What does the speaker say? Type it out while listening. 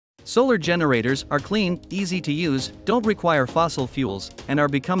Solar generators are clean, easy to use, don't require fossil fuels, and are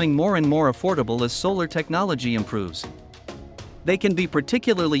becoming more and more affordable as solar technology improves. They can be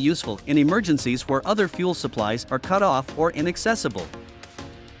particularly useful in emergencies where other fuel supplies are cut off or inaccessible.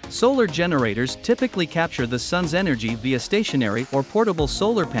 Solar generators typically capture the sun's energy via stationary or portable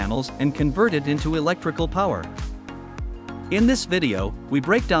solar panels and convert it into electrical power. In this video, we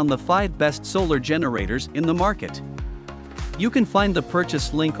break down the 5 best solar generators in the market. You can find the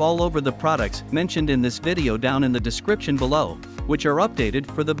purchase link all over the products mentioned in this video down in the description below, which are updated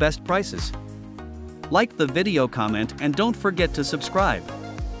for the best prices. Like the video, comment, and don't forget to subscribe.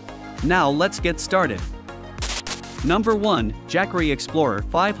 Now let's get started. Number 1. Jackery Explorer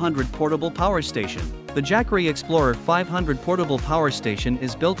 500 Portable Power Station. The Jackery Explorer 500 Portable Power Station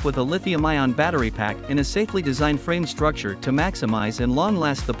is built with a lithium-ion battery pack in a safely designed frame structure to maximize and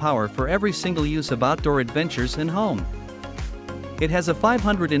long-last the power for every single use of outdoor adventures and home. It has a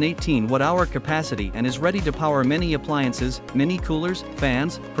 518 watt-hour capacity and is ready to power many appliances, mini coolers,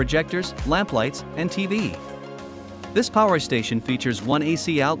 fans, projectors, lamp lights, and TV. This power station features 1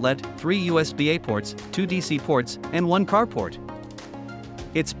 AC outlet, 3 USB-A ports, 2 DC ports, and 1 carport.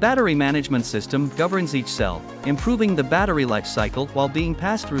 Its battery management system governs each cell, improving the battery life cycle while being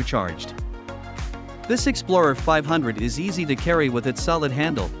pass-through charged. This Explorer 500 is easy to carry with its solid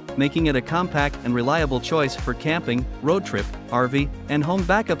handle, making it a compact and reliable choice for camping, road trip, RV, and home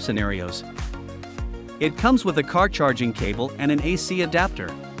backup scenarios. It comes with a car charging cable and an AC adapter.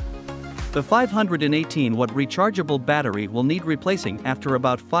 The 518-watt rechargeable battery will need replacing after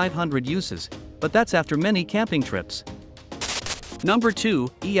about 500 uses, but that's after many camping trips. Number 2.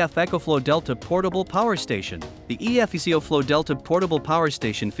 ECOFLOW Delta Portable Power Station. The ECOFLOW Delta Portable Power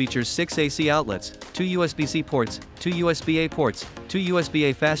Station features 6 AC outlets, 2 USB-C ports, 2 USB-A ports, 2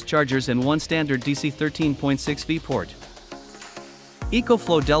 USB-A fast chargers and 1 standard DC 13.6V port.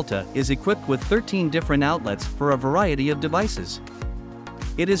 ECOFLOW Delta is equipped with 13 different outlets for a variety of devices.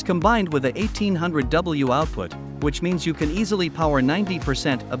 It is combined with a 1800W output, which means you can easily power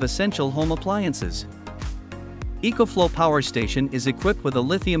 90% of essential home appliances. ECOFLOW Power Station is equipped with a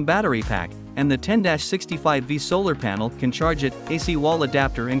lithium battery pack, and the 10-65V solar panel can charge it, AC wall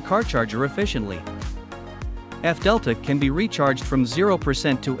adapter and car charger efficiently. F-Delta can be recharged from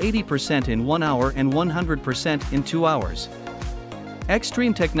 0% to 80% in 1 hour and 100% in 2 hours.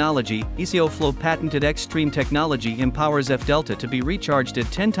 Extreme Technology, ECOFLOW patented Extreme Technology empowers F-Delta to be recharged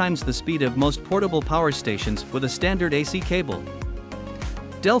at 10 times the speed of most portable power stations with a standard AC cable.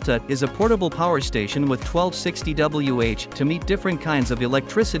 Delta is a portable power station with 1260 Wh to meet different kinds of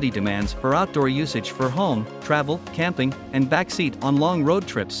electricity demands for outdoor usage for home, travel, camping, and backseat on long road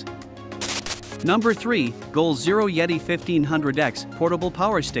trips. Number 3. Goal Zero Yeti 1500X Portable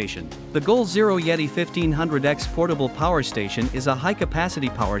Power Station. The Goal Zero Yeti 1500X Portable Power Station is a high-capacity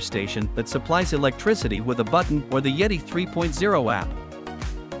power station that supplies electricity with a button or the Yeti 3.0 app.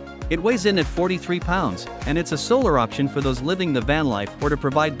 It weighs in at 43 pounds, and it's a solar option for those living the van life or to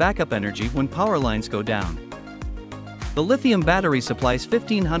provide backup energy when power lines go down. The lithium battery supplies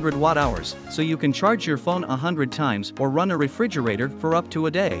 1500 watt-hours, so you can charge your phone 100 times or run a refrigerator for up to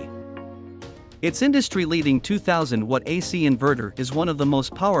a day. Its industry-leading 2000-watt AC inverter is one of the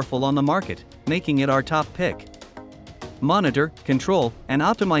most powerful on the market, making it our top pick. Monitor, control, and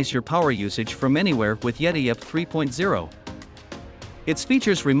optimize your power usage from anywhere with Yeti Up 3.0. It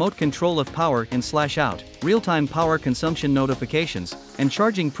features remote control of power in/out, real-time power consumption notifications, and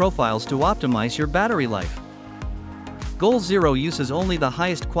charging profiles to optimize your battery life. Goal Zero uses only the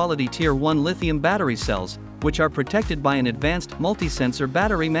highest quality Tier 1 lithium battery cells, which are protected by an advanced multi-sensor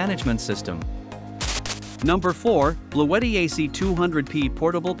battery management system. Number 4. BLUETTI AC 200P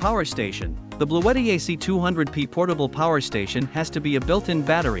Portable Power Station. The BLUETTI AC 200P Portable Power Station has to be a built-in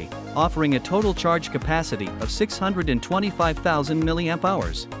battery, offering a total charge capacity of 625,000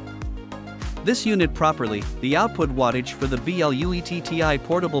 mAh. This unit properly, the output wattage for the BLUETTI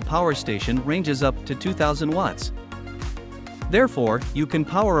portable power station ranges up to 2000 watts. Therefore, you can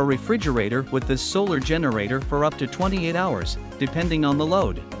power a refrigerator with this solar generator for up to 28 hours, depending on the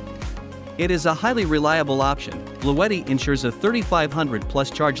load. It is a highly reliable option. BLUETTI ensures a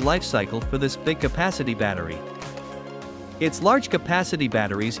 3500+ charge life cycle for this big capacity battery. Its large capacity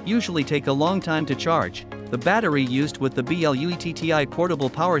batteries usually take a long time to charge. The battery used with the BLUETTI portable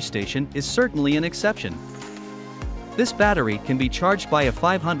power station is certainly an exception. This battery can be charged by a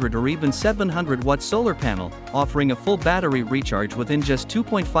 500 or even 700 watt solar panel, offering a full battery recharge within just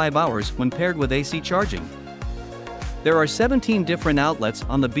 2.5 hours when paired with AC charging. There are 17 different outlets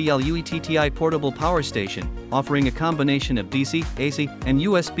on the BLUETTI portable power station, offering a combination of DC, AC, and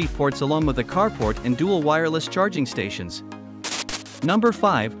USB ports along with a carport and dual wireless charging stations. Number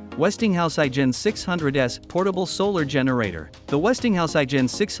 5. Westinghouse iGen 600S Portable Solar Generator. The Westinghouse iGen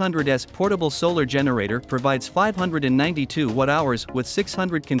 600S Portable Solar Generator provides 592 watt-hours with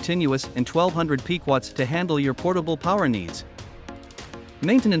 600 continuous and 1200 peak watts to handle your portable power needs.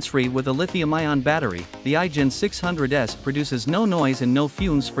 Maintenance-free with a lithium-ion battery, the iGen 600S produces no noise and no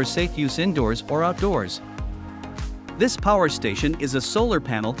fumes for safe use indoors or outdoors. This power station is a solar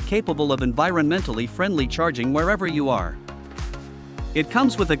panel capable of environmentally friendly charging wherever you are. It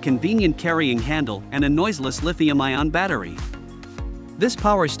comes with a convenient carrying handle and a noiseless lithium-ion battery. This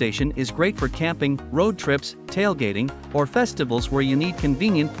power station is great for camping, road trips, tailgating, or festivals where you need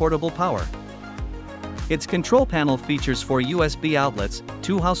convenient portable power. Its control panel features 4 USB outlets,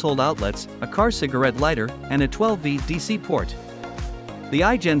 2 household outlets, a car cigarette lighter, and a 12V DC port. The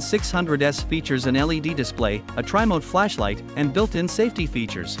iGen 600S features an LED display, a tri-mode flashlight, and built-in safety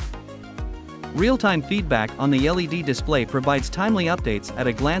features. Real-time feedback on the LED display provides timely updates at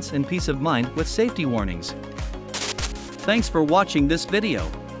a glance and peace of mind with safety warnings. Thanks for watching this video.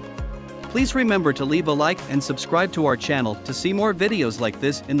 Please remember to leave a like and subscribe to our channel to see more videos like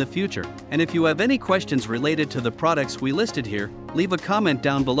this in the future. And if you have any questions related to the products we listed here, leave a comment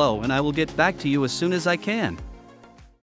down below and I will get back to you as soon as I can.